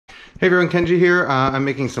Hey everyone, Kenji here. I'm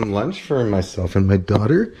making some lunch for myself and my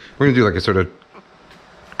daughter. We're gonna do like a sort of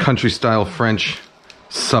country-style French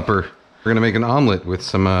supper. We're gonna make an omelet with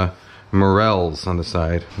some morels on the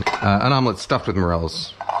side. An omelet stuffed with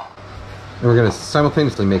morels. And we're gonna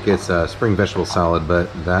simultaneously make it spring vegetable salad, but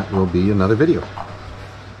that will be another video.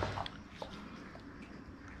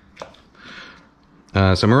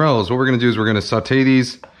 So morels, what we're gonna do is we're gonna saute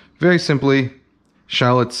these very simply.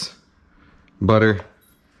 Shallots, butter,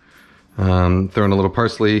 throw in a little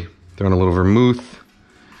parsley, throw in a little vermouth,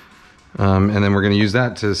 and then we're going to use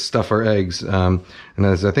that to stuff our eggs. And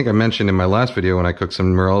as I think I mentioned in my last video when I cooked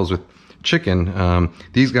some morels with chicken,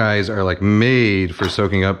 these guys are like made for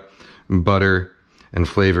soaking up butter and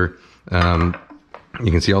flavor.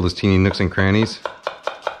 You can see all those teeny nooks and crannies.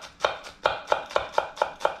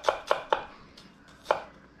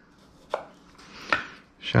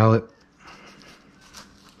 Shallot.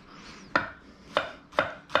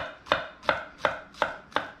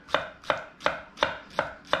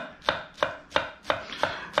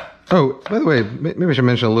 Oh, by the way, maybe I should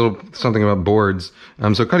mention a little something about boards.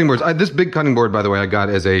 So cutting boards. This big cutting board, by the way, I got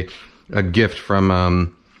as a gift from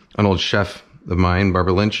an old chef of mine,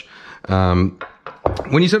 Barbara Lynch. When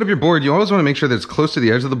you set up your board, you always want to make sure that it's close to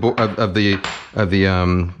the edge of the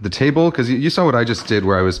table, because you saw what I just did,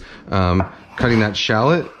 where I was cutting that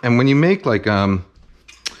shallot. And when you make like when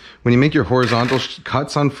you make your horizontal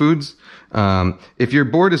cuts on foods, if your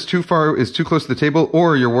board is too close to the table,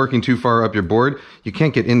 or you're working too far up your board, you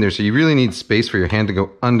can't get in there. So you really need space for your hand to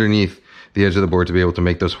go underneath the edge of the board to be able to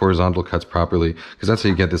make those horizontal cuts properly, because that's how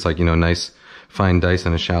you get this, like, you know, nice fine dice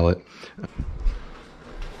in a shallot.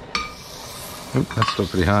 Oh, that's still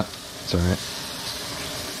pretty hot. It's all right.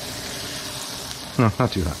 No,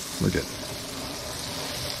 not too hot. We're good.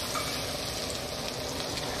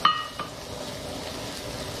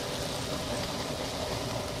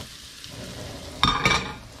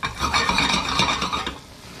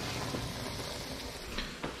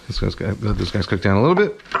 Let those guys cook down a little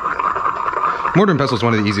bit. Mortar and pestle is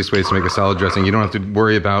one of the easiest ways to make a salad dressing. You don't have to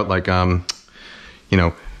worry about, like, you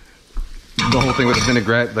know, the whole thing with the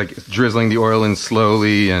vinaigrette, like drizzling the oil in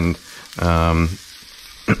slowly and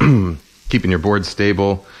keeping your board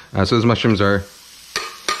stable. So those mushrooms are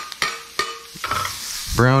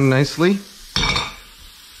browned nicely.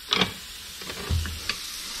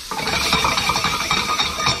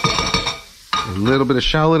 A little bit of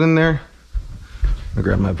shallot in there. I'll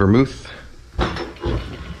grab my vermouth.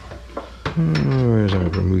 Where's my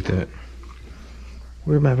vermouth at?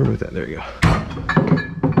 Where's my vermouth at? There you go.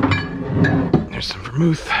 There's some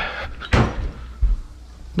vermouth. A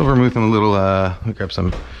little vermouth and a little, let me grab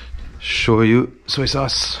some soy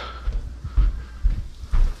sauce.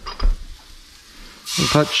 A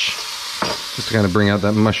touch, just to kind of bring out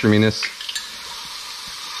that mushroominess.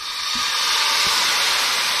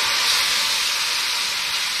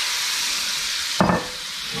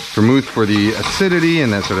 Vermouth for the acidity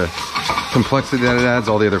and that sort of complexity that it adds,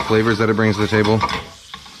 all the other flavors that it brings to the table.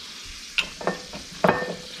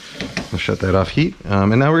 We'll shut that off heat.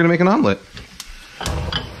 And now we're gonna make an omelet.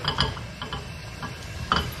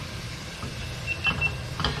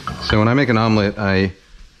 So when I make an omelet,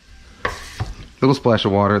 little splash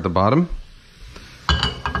of water at the bottom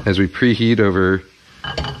as we preheat over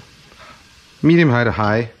medium high to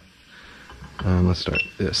high. Let's start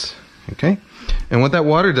this, okay? And what that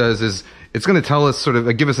water does is it's going to tell us, sort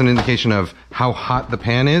of give us an indication of how hot the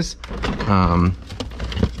pan is.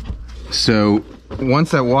 So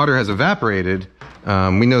once that water has evaporated,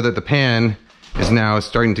 we know that the pan is now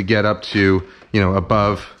starting to get up to, you know,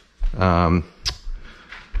 above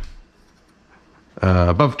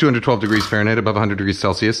 212 degrees Fahrenheit, above 100 degrees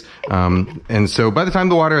Celsius. And so by the time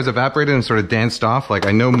the water has evaporated and sort of danced off, like,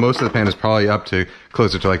 I know most of the pan is probably up to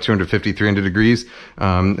closer to like 250, 300 degrees.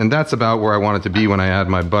 And that's about where I want it to be when I add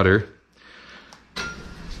my butter.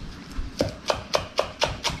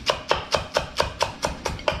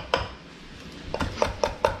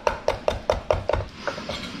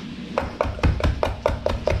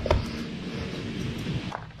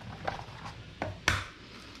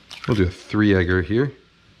 We'll do a 3-egger here.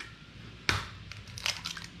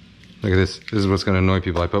 Look at this. This is what's going to annoy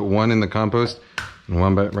people. I put one in the compost and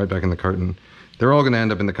one right back in the carton. They're all going to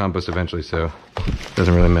end up in the compost eventually, so it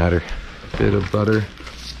doesn't really matter. Bit of butter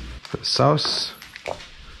for the sauce.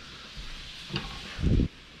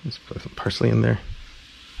 Let's put some parsley in there.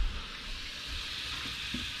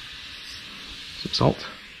 Some salt.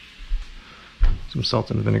 Some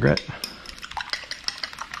salt and vinaigrette.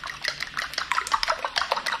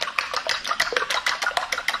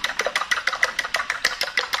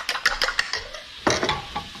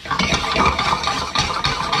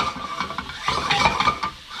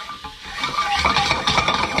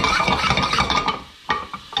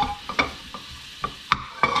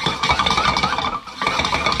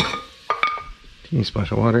 Teeny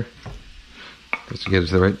splash of water just to get it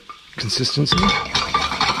to the right consistency.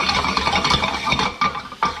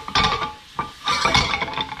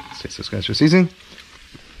 Let's taste those guys for seasoning.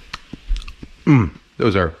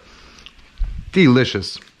 Those are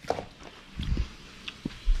delicious.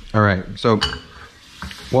 All right, so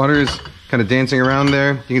water is kind of dancing around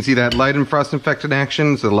there. You can see that light and frost effect in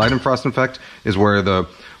action. So the light and frost effect is where the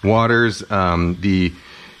water's,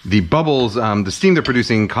 the bubbles, the steam they're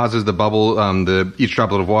producing causes the bubble, each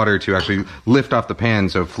droplet of water to actually lift off the pan,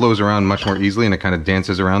 so it flows around much more easily and it kind of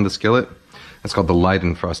dances around the skillet. That's called the light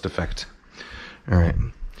and frost effect. All right,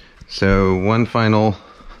 so one final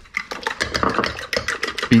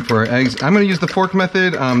beat for our eggs. I'm going to use the fork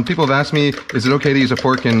method. People have asked me, is it okay to use a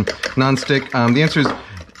fork in non-stick? The answer is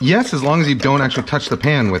yes, as long as you don't actually touch the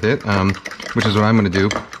pan with it, which is what I'm going to do.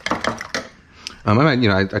 I might,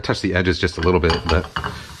 I touch the edges just a little bit, but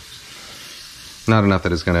not enough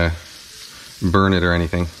that it's going to burn it or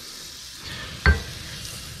anything.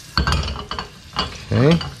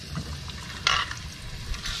 Okay.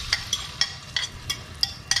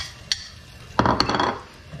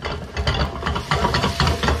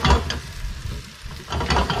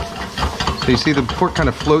 So you see the fork kind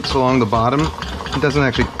of floats along the bottom. It doesn't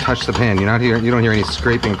actually touch the pan. You don't hear any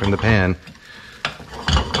scraping from the pan.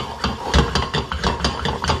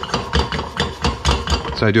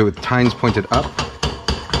 So I do it with tines pointed up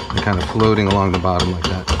and kind of floating along the bottom like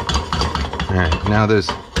that. All right, now those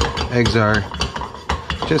eggs are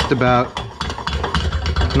just about,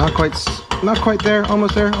 not quite there,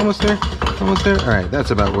 almost there, almost there, almost there. All right,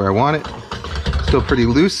 that's about where I want it. Still pretty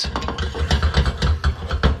loose.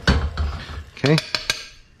 Okay,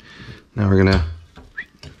 now we're gonna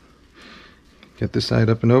get this side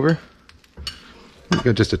up and over. We've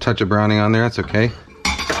got just a touch of browning on there, that's okay.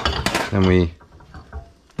 And we,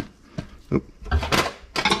 come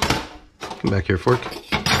back here, fork.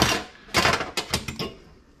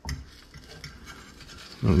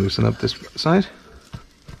 And loosen up this side.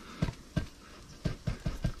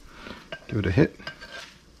 Give it a hit.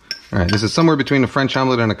 All right, this is somewhere between a French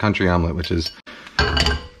omelet and a country omelet, which is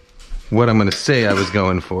what I'm gonna say I was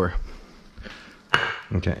going for.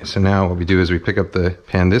 Okay, so now what we do is we pick up the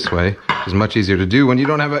pan this way, which is much easier to do when you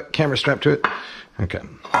don't have a camera strapped to it. Okay.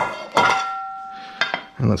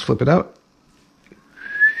 And let's flip it out.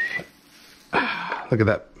 Look at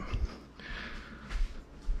that.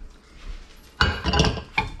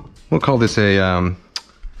 We'll call this a, I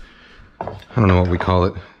don't know what we call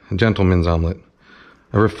it, a gentleman's omelet.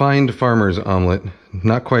 A refined farmer's omelet.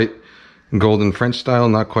 Not quite golden French style,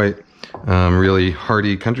 not quite really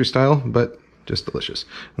hearty country style, but just delicious.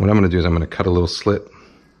 And what I'm going to do is I'm going to cut a little slit.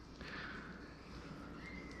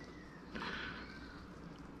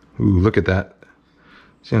 Ooh, look at that.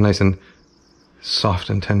 See how nice and soft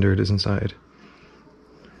and tender it is inside.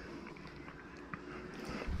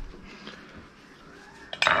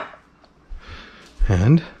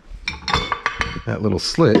 And that little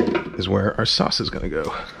slit is where our sauce is going to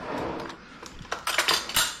go.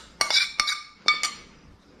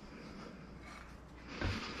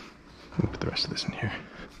 Put the rest of this in here.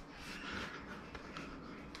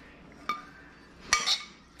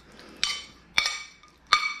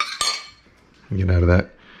 Get out of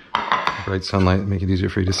that bright sunlight and make it easier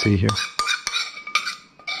for you to see here.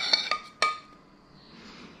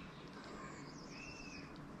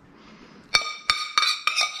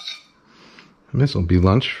 And this will be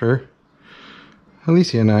lunch for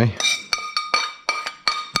Alicia and I.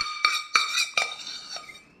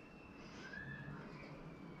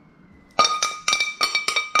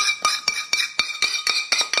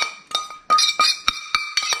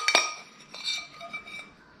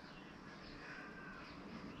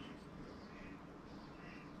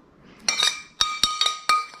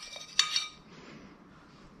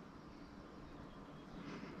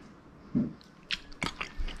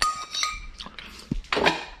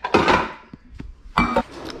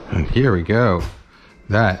 And here we go.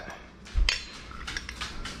 That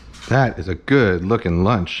is a good looking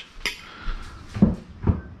lunch.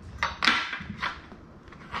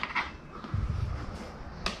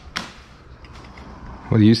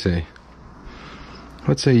 What do you say?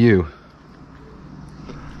 What say you?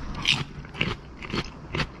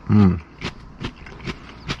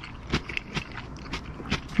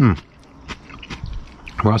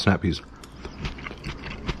 Raw snap peas.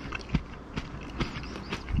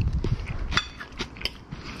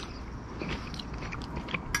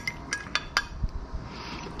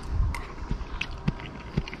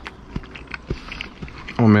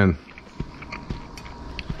 Oh man.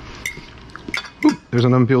 Ooh, there's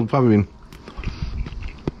an unpeeled fava bean.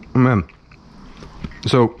 Oh man.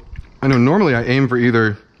 So, I know normally I aim for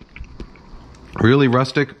either really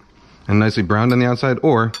rustic and nicely browned on the outside,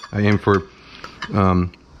 or I aim for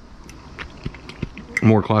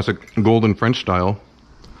more classic golden French style.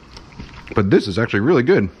 But this is actually really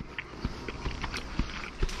good.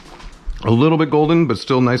 A little bit golden, but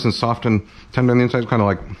still nice and soft and tender on the inside. Kind of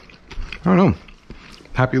like, I don't know,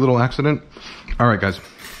 happy little accident. All right, guys.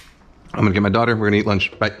 I'm gonna get my daughter. We're gonna eat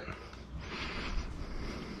lunch. Bye.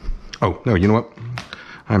 Oh, no, you know what?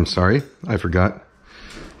 I'm sorry. I forgot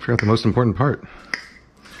the most important part.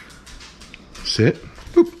 Sit.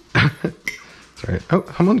 Boop. Sorry. Oh,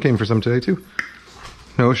 Hamon came for some today, too.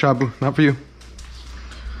 No, Shabu, not for you.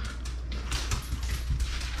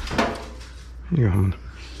 Here you go, Hamon.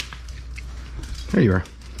 There you are.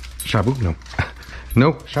 Shabu, no.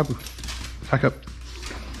 No, Shabu. Back up.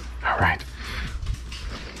 All right.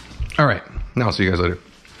 All right. Now I'll see you guys later.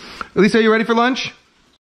 Elisa, you ready for lunch?